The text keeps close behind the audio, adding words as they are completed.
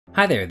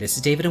Hi there, this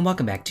is David and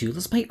welcome back to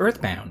Let's Play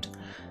EarthBound.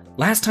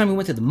 Last time we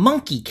went to the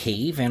monkey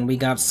cave and we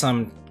got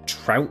some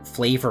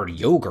trout-flavored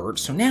yogurt,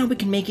 so now we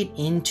can make it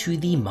into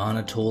the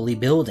Monotoli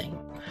building.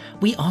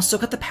 We also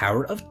got the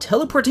power of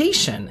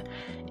teleportation,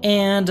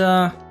 and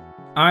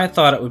I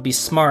thought it would be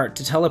smart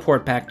to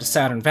teleport back to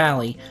Saturn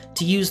Valley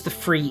to use the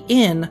free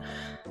in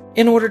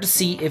order to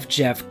see if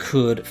Jeff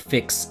could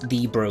fix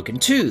the broken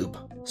tube.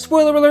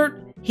 Spoiler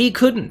alert, he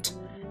couldn't.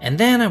 And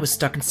then I was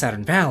stuck in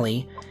Saturn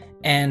Valley,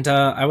 and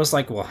I was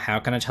like, well, how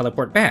can I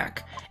teleport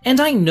back? And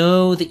I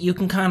know that you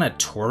can kind of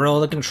twirl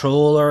the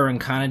controller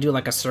and kind of do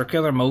like a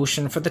circular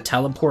motion for the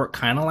teleport,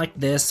 kind of like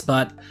this,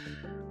 but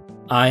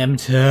I am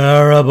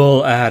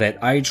terrible at it.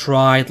 I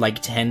tried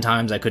like 10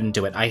 times, I couldn't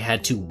do it. I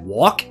had to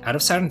walk out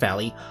of Saturn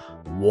Valley,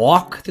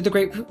 walk through the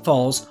Great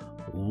Falls,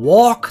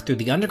 walk through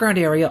the underground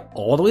area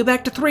all the way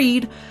back to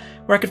Threed,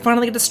 where I could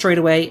finally get the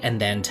straightaway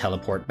and then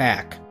teleport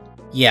back.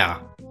 Yeah,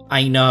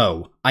 I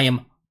know. I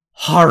am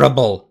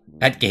horrible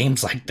at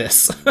games like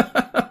this.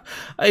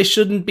 I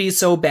shouldn't be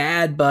so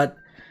bad, but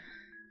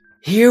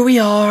here we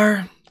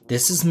are.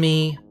 This is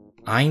me.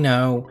 I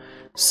know.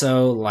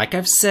 So, like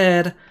I've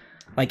said,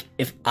 like,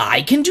 if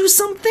I can do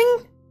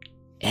something,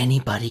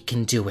 anybody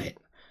can do it.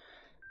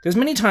 There's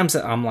many times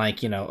that I'm like,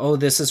 oh,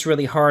 this is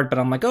really hard, but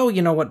I'm like, oh,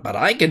 you know what, but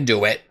I can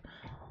do it.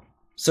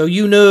 So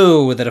you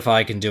know that if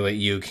I can do it,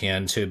 you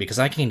can too, because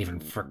I can't even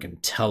frickin'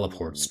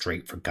 teleport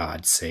straight, for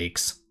God's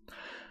sakes.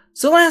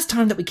 So last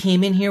time that we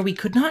came in here, we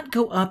could not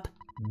go up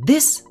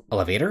this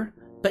elevator,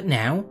 but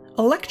now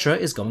Electra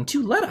is going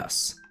to let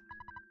us.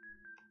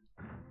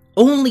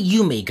 Only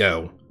you may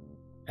go.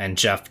 And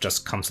Jeff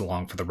just comes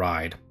along for the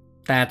ride.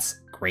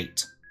 That's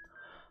great.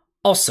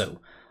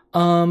 Also,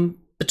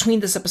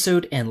 between this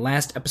episode and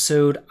last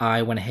episode,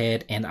 I went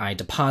ahead and I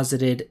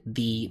deposited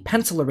the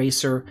pencil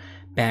eraser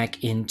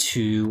back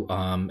into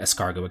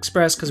Escargot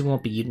Express, because we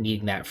won't be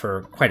needing that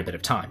for quite a bit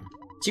of time.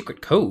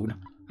 Secret code?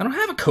 I don't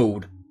have a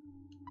code.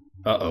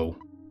 Uh-oh.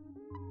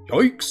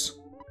 Yikes.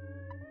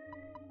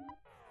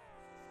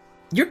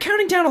 You're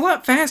counting down a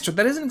lot faster.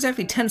 That isn't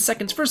exactly 10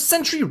 seconds for a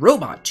sentry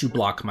robot to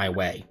block my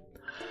way.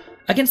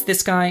 Against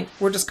this guy,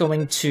 we're just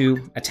going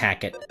to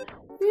attack it.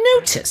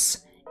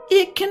 Notice,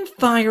 it can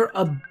fire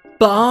a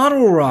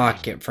bottle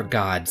rocket, for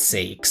God's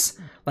sakes.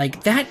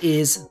 Like, that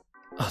is...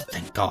 oh,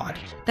 thank God.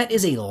 That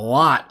is a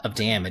lot of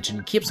damage, and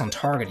it keeps on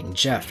targeting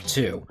Jeff,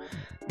 too.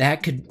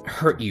 That could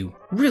hurt you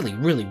really,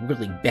 really,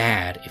 really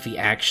bad if he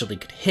actually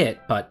could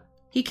hit, but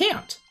he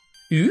can't.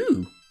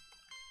 Ooh.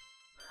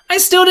 I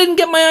still didn't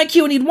get my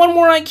IQ. I need one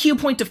more IQ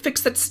point to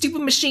fix that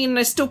stupid machine, and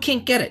I still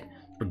can't get it.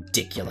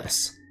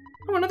 Ridiculous.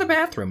 Oh, another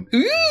bathroom.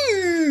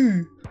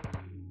 Ooh!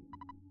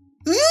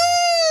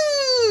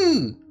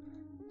 Ooh!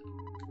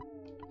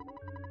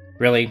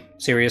 Really?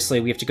 Seriously?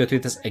 We have to go through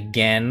this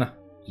again?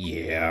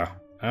 Yeah.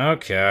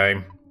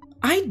 Okay.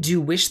 I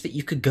do wish that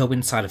you could go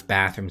inside of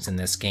bathrooms in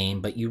this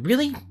game, but you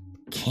really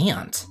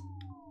can't.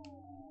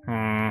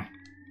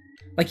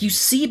 Like, you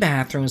see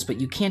bathrooms, but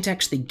you can't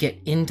actually get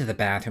into the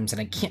bathrooms, and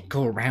I can't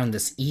go around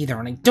this either,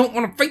 and I don't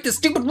want to fight this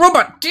stupid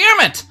robot! Damn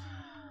it!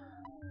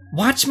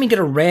 Watch me get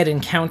a red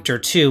encounter,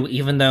 too,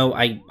 even though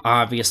I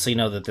obviously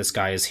know that this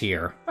guy is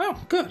here. Oh,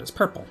 good, it's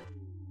purple.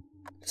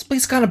 This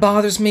place kind of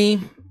bothers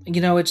me.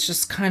 It's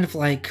just kind of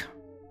like...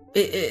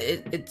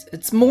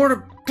 It's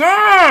more...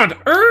 God!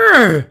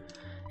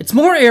 It's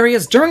more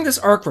areas during this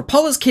arc where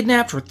Paula's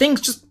kidnapped where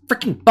things just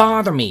freaking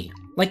bother me.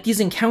 Like these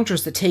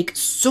encounters that take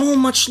so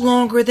much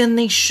longer than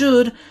they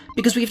should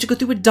because we have to go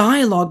through a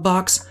dialogue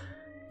box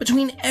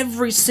between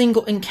every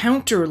single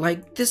encounter.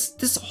 Like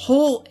this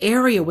whole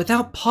area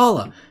without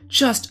Paula.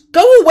 Just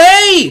go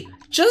away!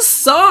 Just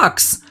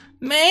sucks!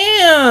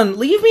 Man,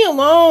 leave me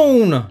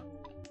alone!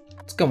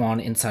 Let's go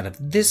on inside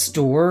of this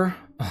door.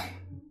 Oh,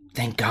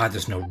 thank God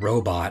there's no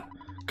robot.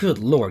 Good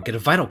lord, get a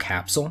vital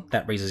capsule.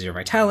 That raises your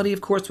vitality, of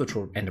course, which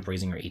will end up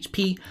raising your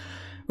HP.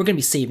 We're going to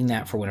be saving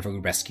that for whenever we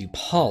rescue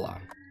Paula.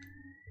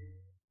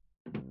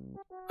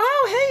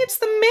 Oh, hey, it's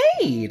the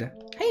maid!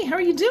 Hey, how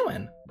are you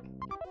doing?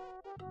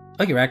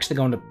 Oh, you're actually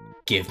going to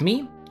give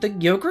me the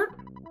yogurt?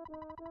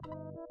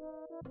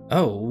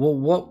 Oh, well,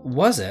 what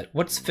was it?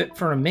 What's fit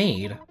for a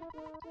maid?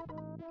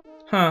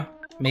 Huh,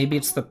 maybe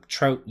it's the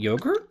trout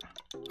yogurt?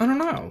 I don't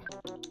know.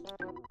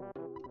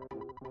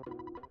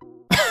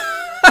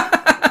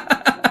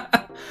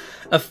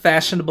 A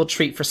fashionable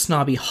treat for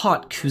snobby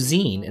hot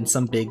cuisine in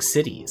some big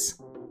cities.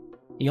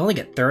 You only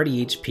get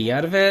 30 HP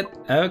out of it?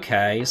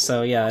 Okay,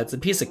 so yeah, it's a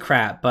piece of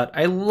crap, but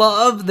I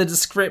love the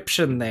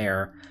description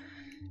there.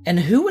 And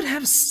who would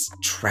have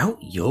trout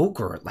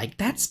yogurt? Like,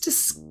 that's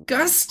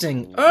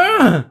disgusting.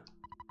 Ugh!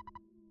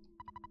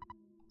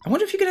 I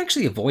wonder if you could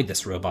actually avoid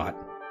this robot.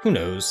 Who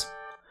knows?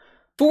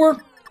 For,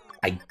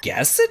 I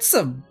guess it's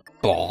a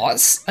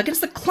boss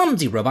against the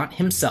clumsy robot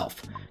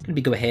himself. Gonna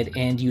be go ahead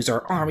and use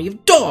our army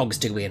of dogs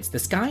to go against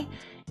this guy.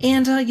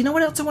 And you know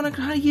what else I want to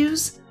know how to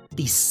use?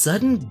 The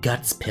Sudden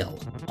Guts pill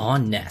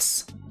on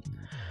Ness.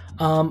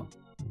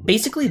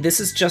 basically this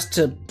is just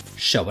to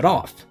show it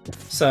off.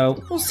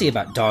 So we'll see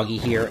about Doggy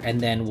here, and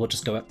then we'll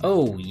just go,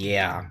 oh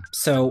yeah.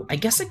 So I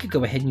guess I could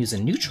go ahead and use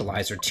a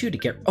neutralizer too to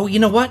get, oh, you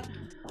know what?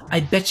 I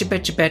betcha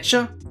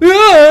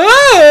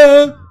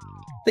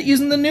that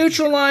using the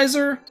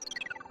neutralizer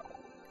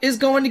is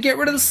going to get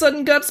rid of the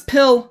sudden guts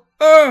pill.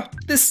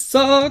 This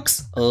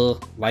sucks.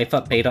 Life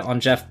up beta on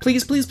Jeff.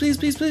 Please, please, please,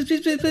 please, please,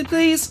 please, please, please,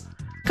 please.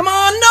 Come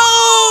on,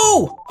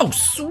 no! Oh,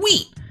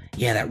 sweet.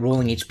 Yeah, that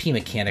rolling HP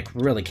mechanic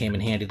really came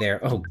in handy there.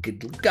 Oh,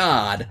 good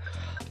God.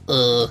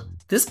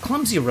 This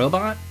clumsy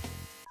robot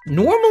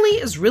normally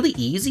is really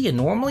easy and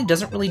normally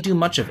doesn't really do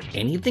much of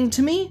anything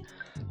to me,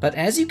 but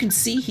as you can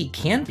see, he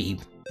can be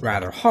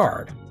rather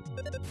hard.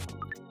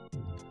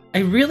 I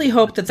really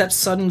hope that that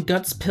sudden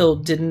guts pill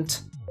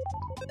didn't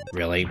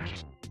really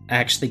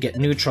actually get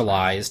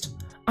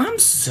neutralized. I'm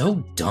so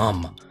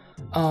dumb.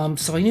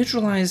 So I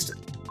neutralized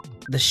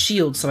the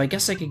shield, so I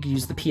guess I could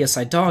use the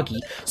PSI Doggy.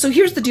 So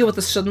here's the deal with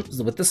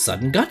the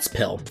sudden guts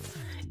pill.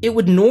 It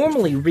would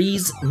normally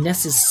raise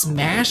Ness's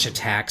smash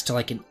attacks to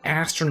like an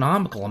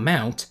astronomical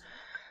amount.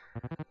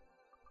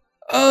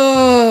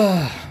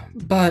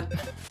 But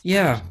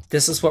yeah,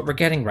 this is what we're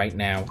getting right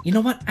now. You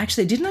know what?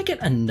 Actually, didn't I get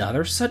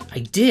another sudden? I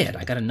did.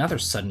 I got another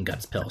sudden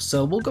guts pill.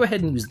 So we'll go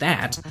ahead and use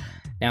that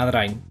now that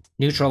I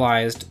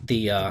neutralized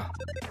the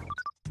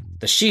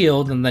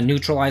shield and then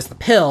neutralized the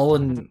pill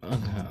and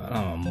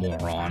oh,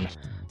 moron.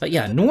 But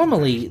yeah,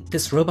 normally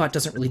this robot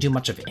doesn't really do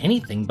much of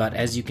anything, but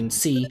as you can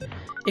see,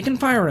 it can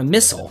fire a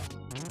missile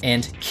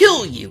and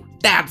kill you.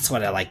 That's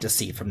what I like to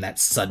see from that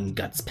sudden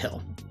guts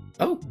pill.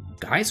 Oh,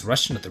 guys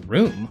rush into the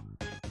room.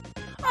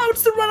 Oh,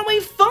 it's the Runaway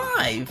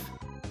 5!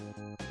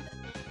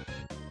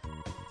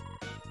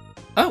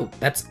 Oh,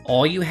 that's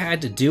all you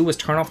had to do was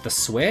turn off the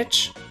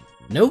switch?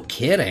 No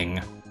kidding.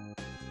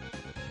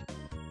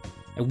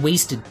 I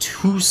wasted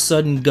 2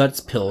 sudden guts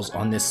pills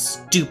on this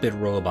stupid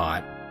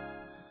robot.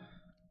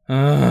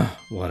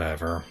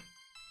 Whatever.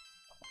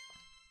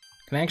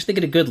 Can I actually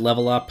get a good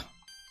level up?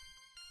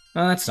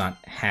 Well, that's not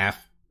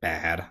half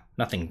bad.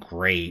 Nothing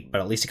great,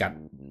 but at least it got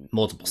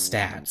multiple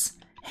stats.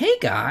 Hey,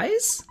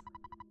 guys!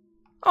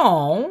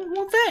 Oh,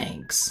 well,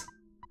 thanks.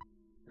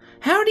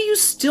 How do you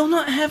still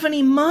not have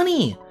any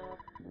money?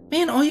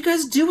 Man, all you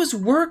guys do is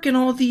work in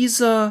all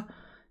these,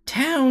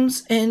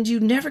 towns, and you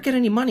never get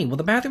any money. Well,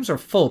 the bathrooms are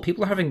full.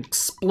 People are having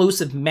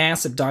explosive,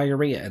 massive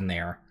diarrhea in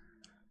there.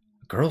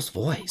 A girl's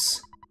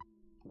voice.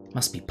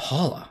 Must be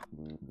Paula.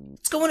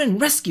 Let's go in and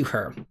rescue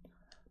her.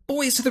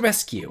 Boys to the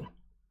rescue.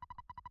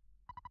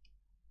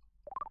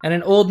 And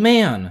an old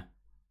man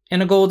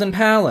in a golden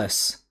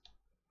palace.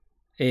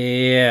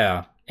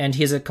 Yeah, and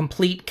he's a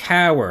complete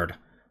coward.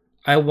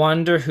 I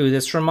wonder who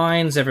this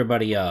reminds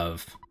everybody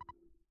of.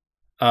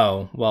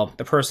 Oh, well,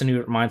 the person who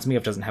it reminds me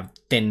of doesn't have a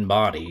thin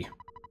body.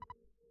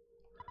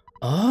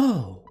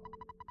 Oh.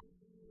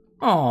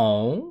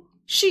 Oh,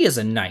 she is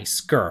a nice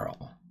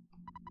girl.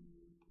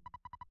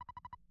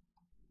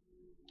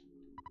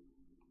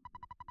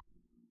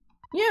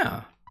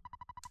 Yeah.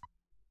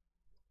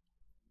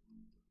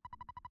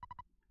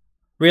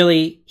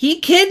 Really? He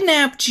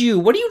kidnapped you!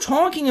 What are you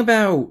talking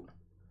about?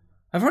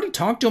 I've already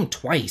talked to him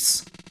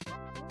twice.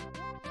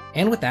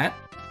 And with that,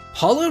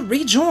 Paula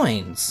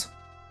rejoins.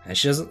 And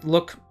she doesn't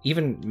look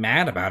even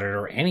mad about it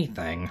or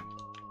anything.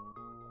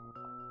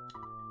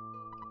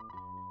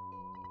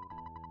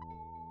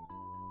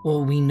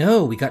 Well, we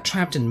know we got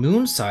trapped in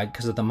Moonside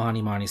because of the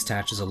Mani Mani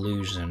statue's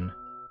illusion.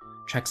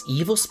 Attracts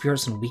evil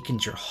spirits and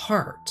weakens your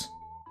heart.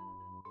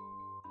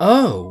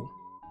 Oh,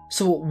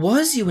 so it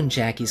was you in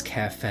Jackie's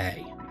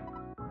cafe.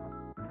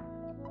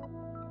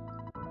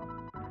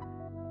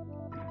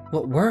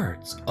 What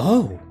words?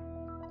 Oh,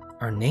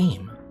 our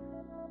name.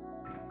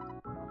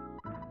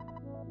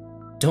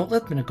 Don't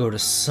let them go to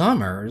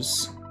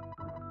Summers.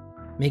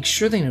 Make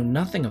sure they know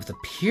nothing of the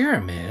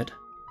pyramid.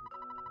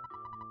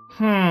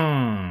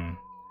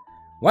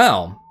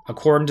 Well,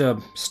 according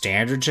to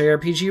standard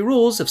JRPG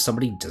rules, if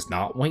somebody does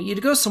not want you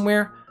to go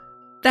somewhere,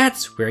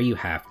 that's where you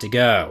have to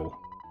go.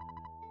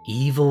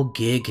 Evil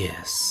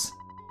Gigas.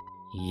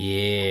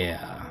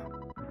 Yeah.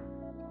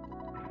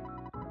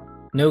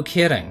 No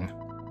kidding.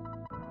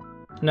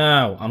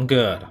 No, I'm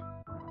good.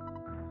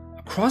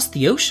 Across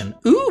the ocean?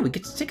 Ooh, we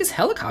get to take his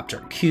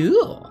helicopter.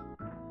 Cool.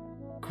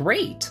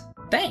 Great.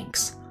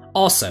 Thanks.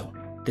 Also,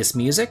 this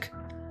music,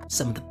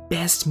 some of the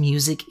best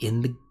music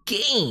in the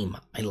game.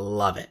 I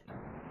love it.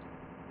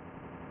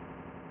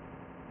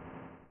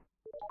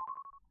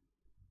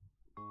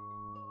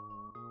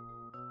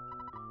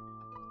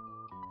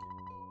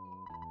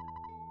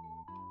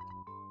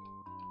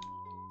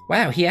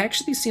 Wow, he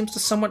actually seems to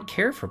somewhat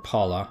care for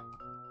Paula.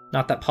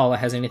 Not that Paula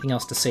has anything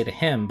else to say to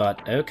him,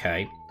 but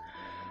okay.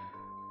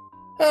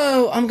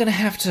 Oh, I'm gonna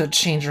have to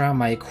change around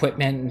my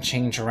equipment and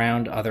change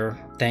around other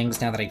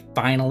things now that I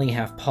finally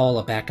have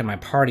Paula back in my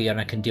party and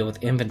I can deal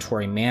with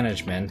inventory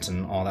management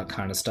and all that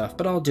kind of stuff,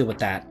 but I'll deal with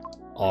that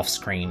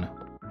off-screen.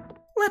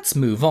 Let's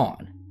move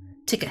on.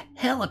 Take a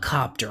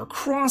helicopter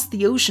across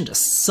the ocean to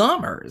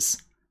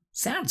Summers.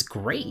 Sounds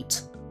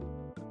great.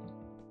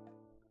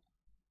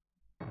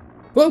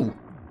 Whoa!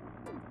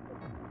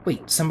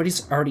 Wait,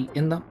 somebody's already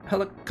in the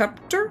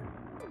helicopter?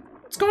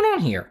 What's going on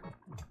here?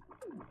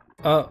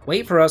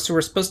 Wait for us,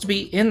 we're supposed to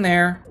be in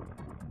there.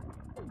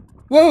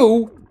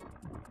 Whoa!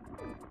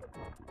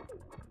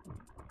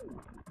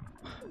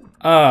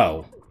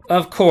 Oh,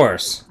 of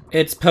course.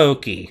 It's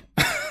Pokey.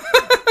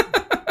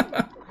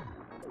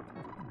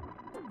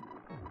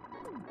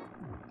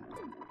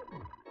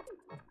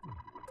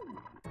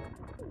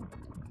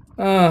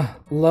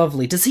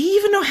 Lovely. Does he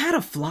even know how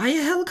to fly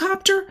a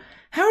helicopter?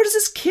 How does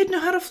this kid know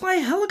how to fly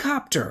a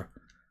helicopter?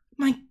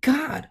 My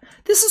god,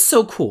 this is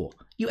so cool.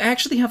 You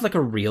actually have like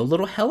a real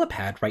little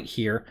helipad right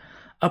here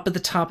up at the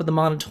top of the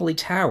Monotoli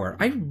Tower.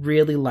 I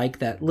really like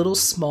that little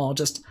small,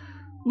 just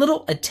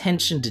little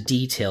attention to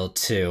detail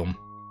too.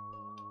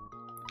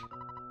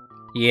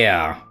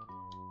 Yeah.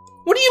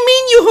 What do you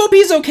mean you hope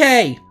he's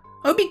okay?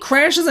 I hope he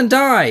crashes and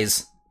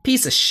dies.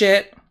 Piece of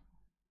shit.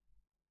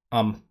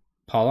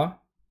 Paula?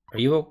 Are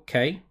you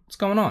okay? What's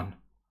going on?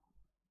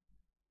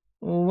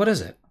 What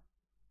is it?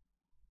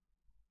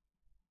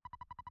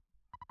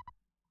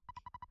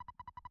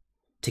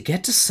 To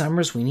get to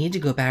Summers, we need to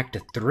go back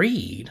to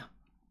Threed.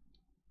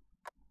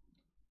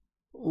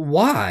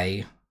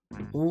 Why?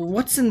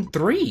 What's in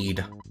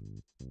Threed?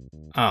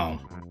 Oh.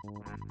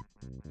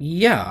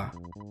 Yeah.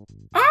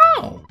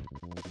 Oh!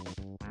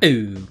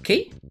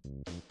 Okay.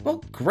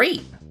 Well,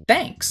 great.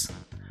 Thanks.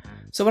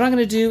 So what I'm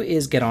going to do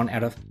is get on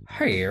out of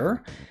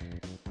here.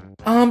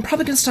 I'm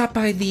probably going to stop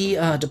by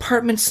the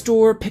department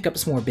store, pick up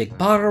some more big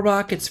bottle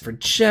rockets for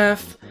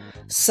Jeff,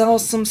 sell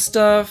some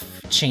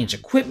stuff, change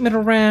equipment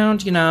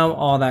around, you know,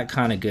 all that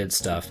kind of good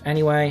stuff.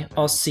 Anyway,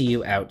 I'll see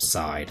you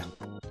outside.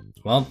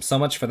 Well, so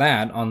much for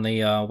that. On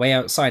the way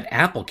outside,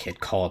 Apple Kid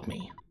called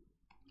me.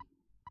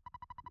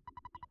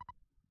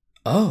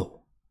 Oh,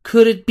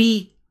 could it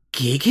be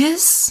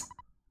Gigas?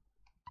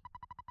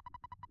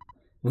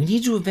 We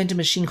need to invent a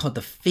machine called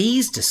the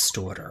Phase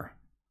Distorter.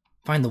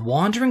 Find the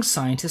wandering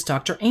scientist,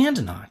 Dr.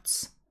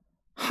 Andonauts.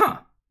 Huh.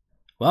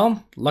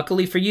 Well,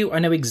 luckily for you, I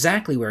know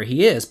exactly where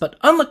he is, but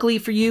unluckily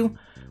for you,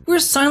 we're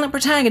silent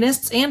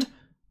protagonists, and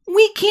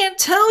we can't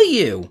tell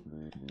you.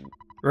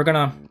 We're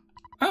gonna...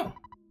 Oh.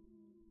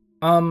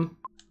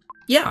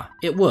 Yeah,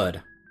 it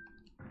would.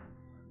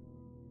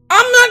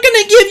 I'm not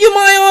gonna give you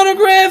my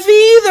autograph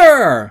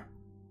either!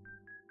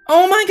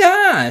 Oh my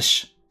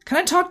gosh! Can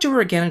I talk to her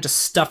again and just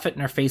stuff it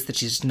in her face that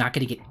she's not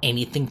gonna get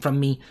anything from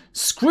me?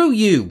 Screw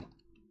you!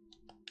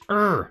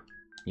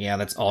 Yeah,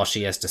 that's all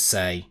she has to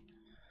say.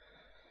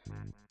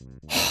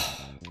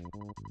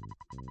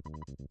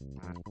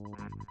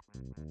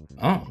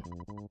 Oh.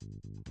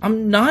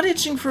 I'm not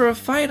itching for a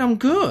fight, I'm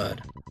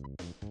good.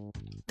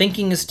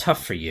 Thinking is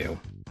tough for you.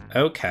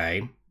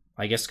 Okay.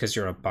 I guess because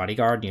you're a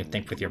bodyguard and you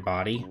think with your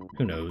body?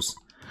 Who knows?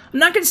 I'm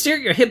not gonna stare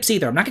at your hips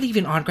either. I'm not gonna give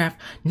you an autograph.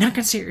 I'm not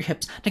gonna stare at your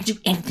hips. I'm not gonna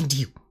do anything to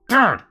you.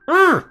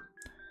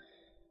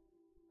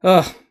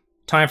 Ugh.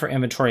 Time for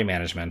inventory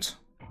management.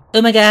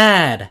 Oh my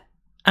god.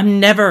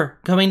 I'm never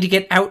going to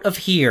get out of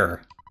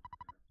here.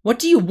 What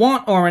do you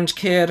want, Orange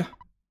Kid?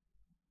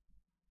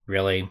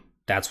 Really?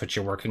 That's what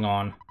you're working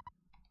on?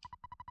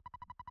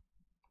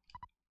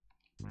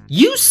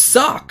 You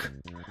suck!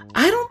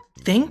 I don't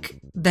think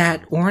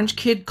that Orange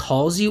Kid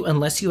calls you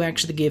unless you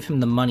actually give him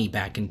the money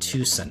back in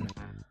Tucson.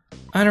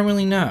 I don't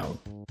really know.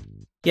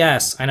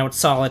 Yes, I know what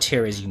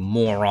solitaire is, you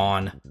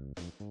moron.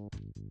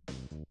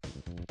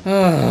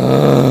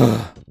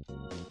 What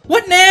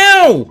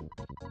now?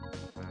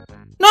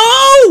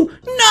 No!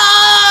 No!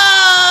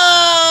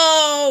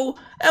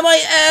 Am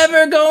I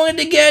ever going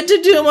to get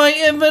to do my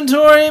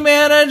inventory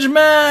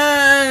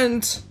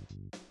management?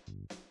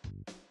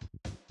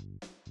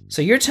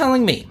 So you're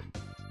telling me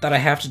that I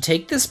have to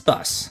take this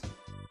bus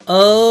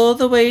all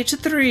the way to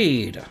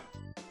Threed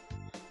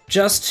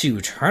just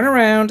to turn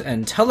around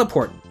and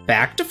teleport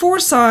back to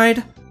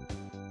Fourside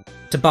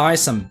to buy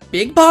some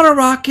big bottle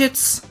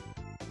rockets?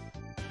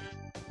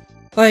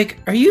 Like,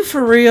 are you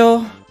for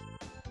real?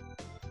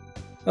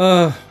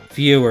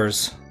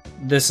 Viewers,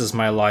 this is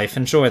my life.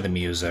 Enjoy the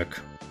music.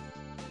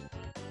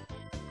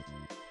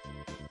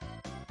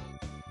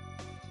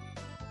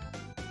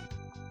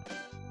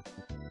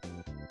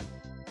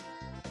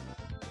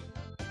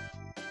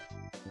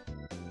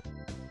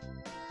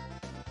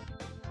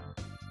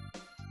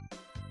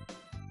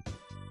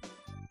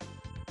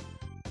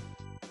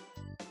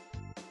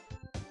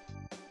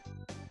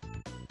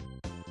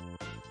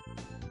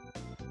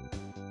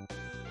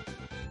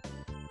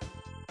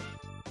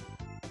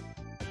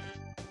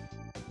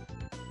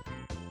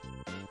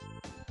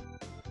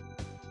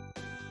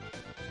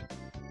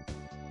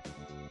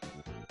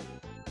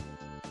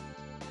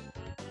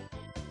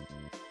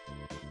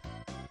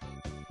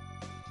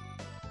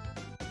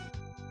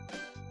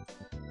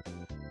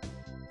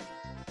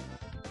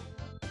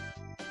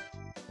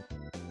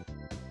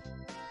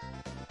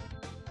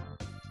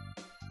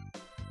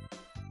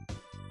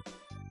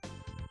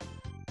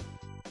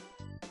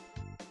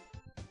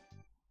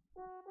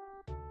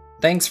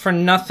 Thanks for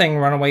nothing,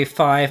 Runaway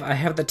 5. I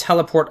have the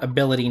teleport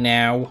ability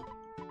now.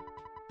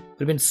 Would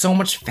have been so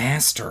much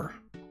faster.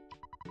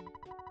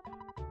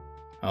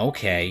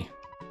 Okay.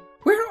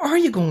 Where are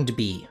you going to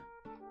be?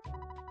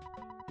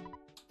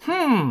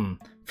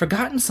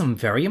 Forgotten some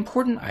very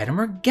important item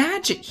or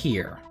gadget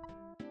here.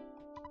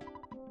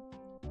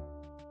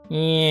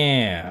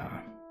 Yeah.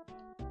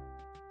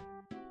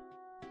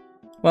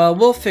 Well,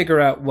 we'll figure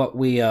out what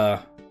we,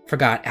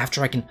 forgot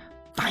after I can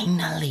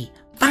finally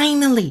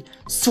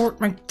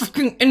sort my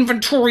freaking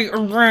inventory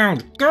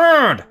around.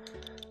 Good!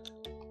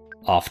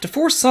 Off to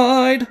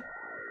Forside.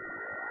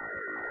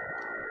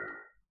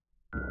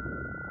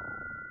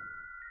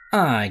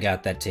 I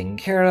got that taken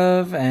care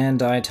of,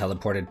 and I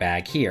teleported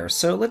back here.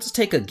 So let's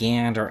take a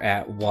gander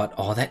at what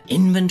all that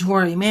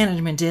inventory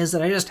management is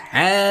that I just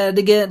had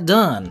to get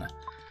done.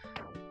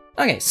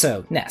 Okay,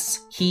 so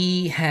Ness,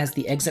 he has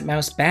the exit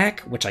mouse back,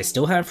 which I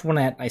still have for one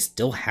that I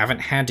still haven't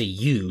had to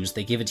use.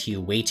 They give it to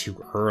you way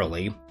too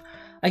early.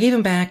 I gave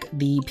him back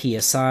the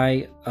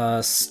PSI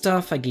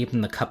stuff. I gave him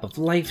the Cup of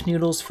Life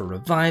noodles for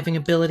reviving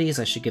abilities.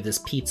 I should give this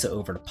pizza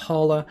over to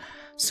Paula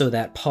so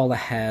that Paula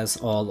has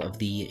all of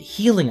the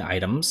healing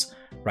items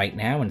right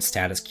now and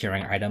status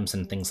curing items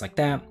and things like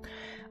that.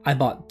 I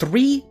bought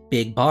 3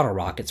 big bottle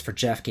rockets for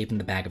Jeff, gave him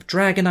the bag of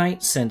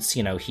Dragonite since,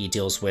 you know, he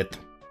deals with,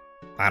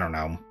 I don't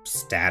know,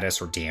 status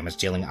or damage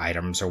dealing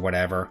items or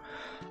whatever.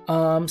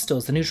 Still,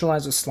 as the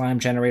neutralizer slime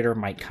generator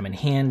might come in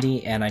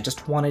handy, and I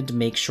just wanted to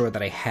make sure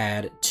that I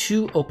had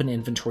 2 open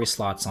inventory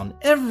slots on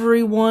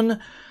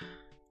everyone,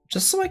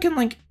 just so I can,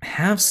 like,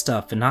 have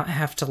stuff and not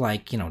have to,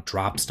 like, you know,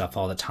 drop stuff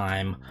all the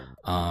time,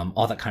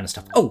 all that kind of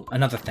stuff. Oh,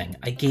 another thing,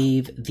 I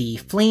gave the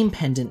flame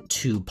pendant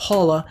to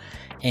Paula,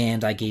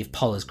 and I gave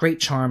Paula's great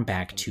charm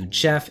back to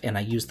Jeff, and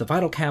I used the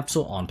vital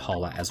capsule on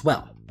Paula as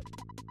well.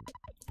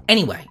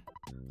 Anyway,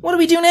 what do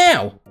we do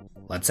now?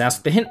 Let's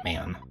ask the hint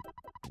man.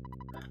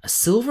 A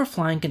silver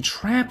flying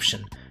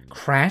contraption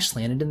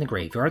crash-landed in the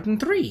graveyard in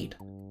Threed.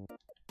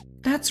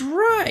 That's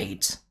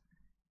right!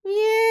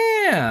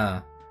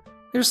 Yeah!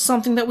 There's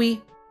something that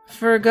we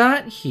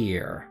forgot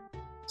here.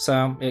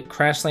 So, it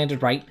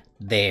crash-landed right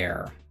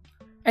there.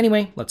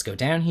 Anyway, let's go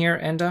down here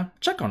and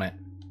check on it.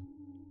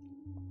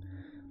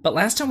 But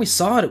last time we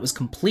saw it, it was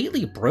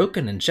completely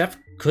broken and Jeff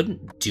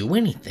couldn't do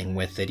anything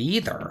with it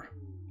either.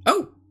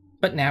 Oh,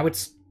 but now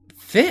it's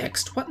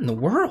fixed. What in the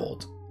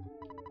world?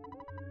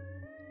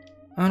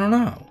 I don't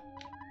know.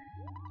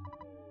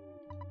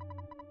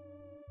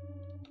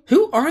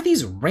 Who are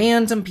these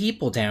random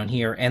people down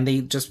here and they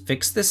just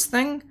fixed this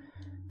thing?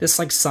 This,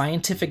 like,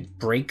 scientific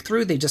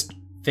breakthrough? They just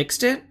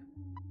fixed it?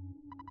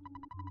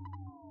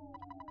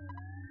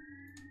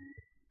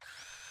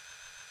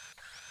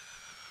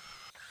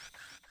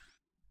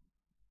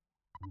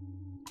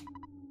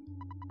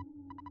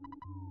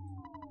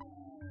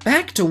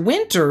 Back to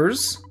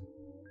Winters?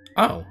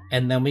 Oh,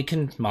 and then we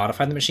can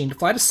modify the machine to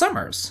fly to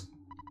Summers.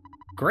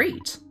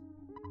 Great.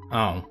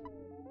 Oh.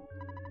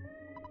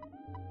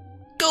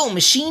 Go,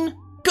 machine!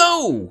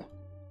 Go!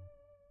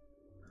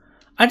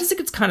 I just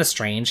think it's kind of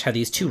strange how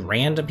these 2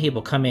 random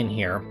people come in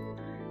here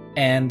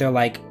and they're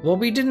like, well,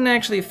 we didn't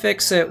actually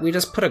fix it, we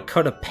just put a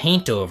coat of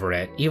paint over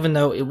it, even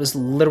though it was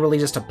literally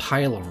just a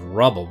pile of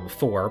rubble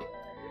before.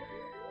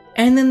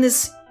 And then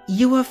this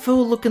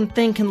UFO-looking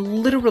thing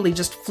can literally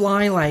just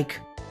fly, like,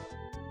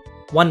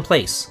 one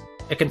place.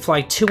 It can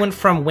fly to and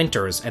from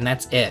Winters, and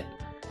that's it.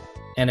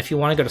 And if you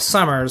want to go to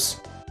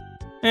Summers,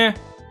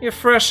 you're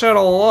fresh out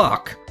of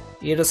luck.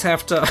 You just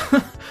have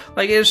to,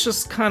 like, it's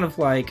just kind of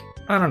like,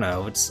 I don't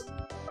know,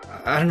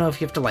 I don't know if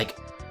you have to, like,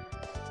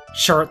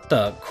 chart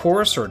the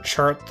course or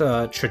chart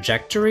the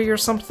trajectory or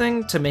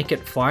something to make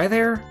it fly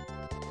there?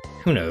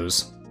 Who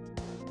knows?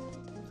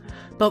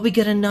 But we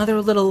get another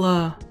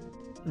little,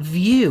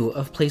 view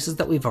of places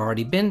that we've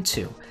already been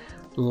to.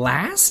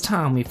 Last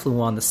time we flew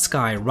on the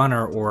Sky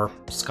Runner, or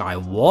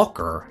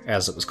Skywalker,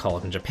 as it was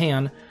called in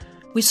Japan,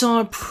 we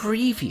saw a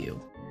preview.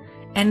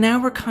 And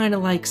now we're kind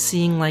of like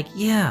seeing, like,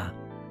 yeah,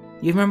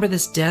 you remember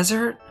this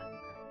desert?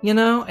 You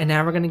know? And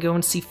now we're going to go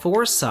and see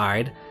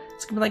Forside.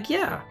 It's going to be like,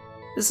 yeah,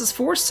 this is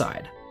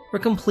Forside. We're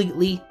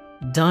completely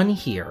done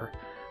here.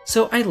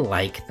 So I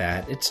like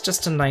that. It's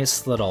just a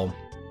nice little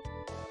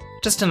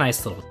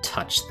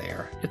touch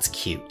there. It's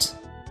cute.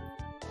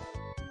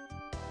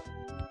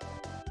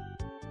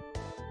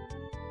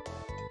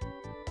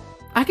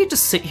 I could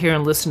just sit here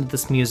and listen to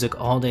this music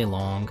all day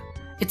long.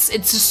 It's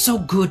just so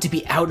good to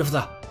be out of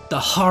the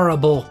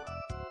horrible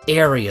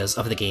areas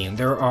of the game.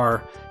 There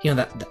are, you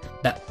know,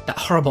 that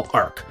horrible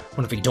arc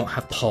whenever you don't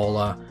have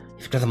Paula, you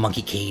have to go to the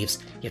monkey caves,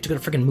 you have to go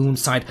to friggin'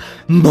 Moonside.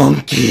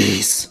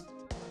 Monkeys!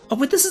 Oh,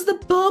 but this is the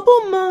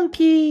Bubble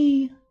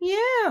Monkey!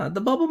 Yeah,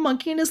 the Bubble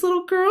Monkey and his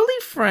little girly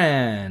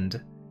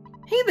friend.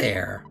 Hey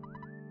there.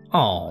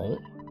 Oh,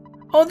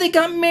 they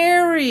got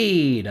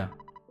married!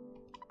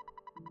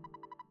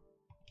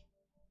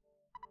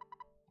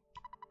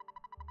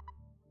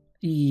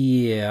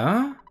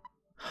 Yeah.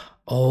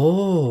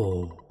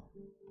 Oh.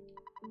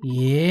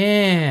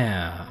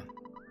 Yeah.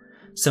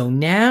 So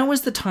now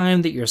is the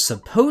time that you're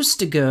supposed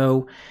to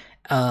go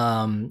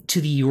to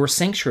the Your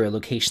Sanctuary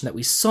location that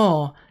we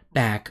saw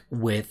back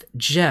with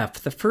Jeff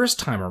the first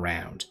time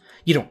around.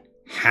 You don't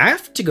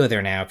have to go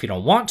there now if you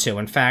don't want to.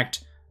 In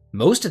fact,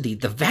 most of the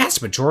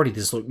vast majority of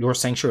these your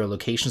sanctuary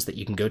locations that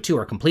you can go to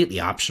are completely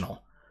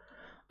optional.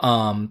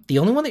 The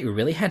only one that you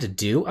really had to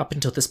do up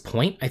until this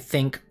point, I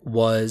think,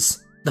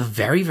 was the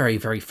very, very,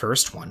 very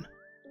first one.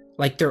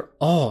 Like, they're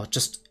all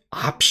just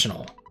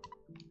optional.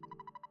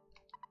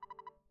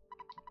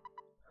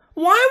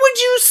 Why would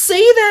you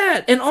say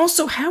that? And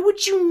also, how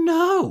would you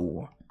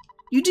know?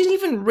 You didn't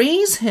even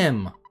raise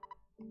him.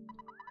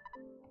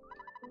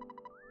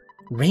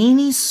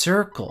 Rainy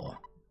Circle.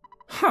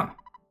 Huh.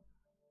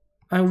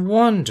 I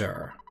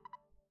wonder.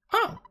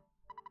 Oh.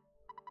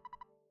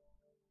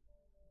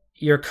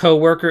 Your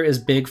coworker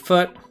is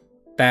Bigfoot?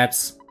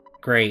 That's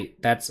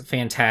great. That's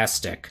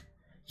fantastic.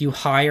 You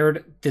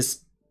hired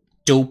this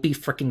dopey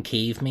frickin'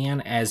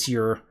 caveman as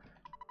your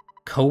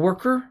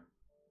coworker?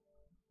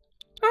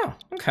 Oh,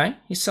 okay.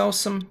 He sells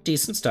some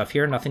decent stuff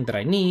here. Nothing that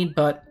I need,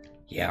 but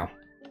yeah.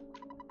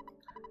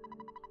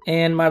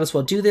 And might as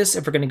well do this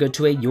if we're going to go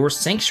to a Your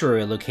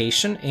Sanctuary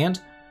location and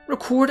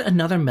record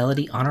another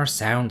melody on our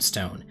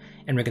Soundstone.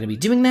 And we're going to be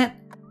doing that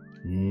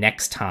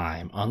next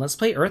time on Let's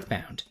Play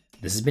EarthBound.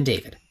 This has been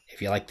David.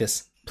 If you like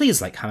this,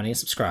 please like, comment, and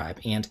subscribe,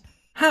 and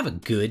have a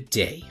good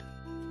day.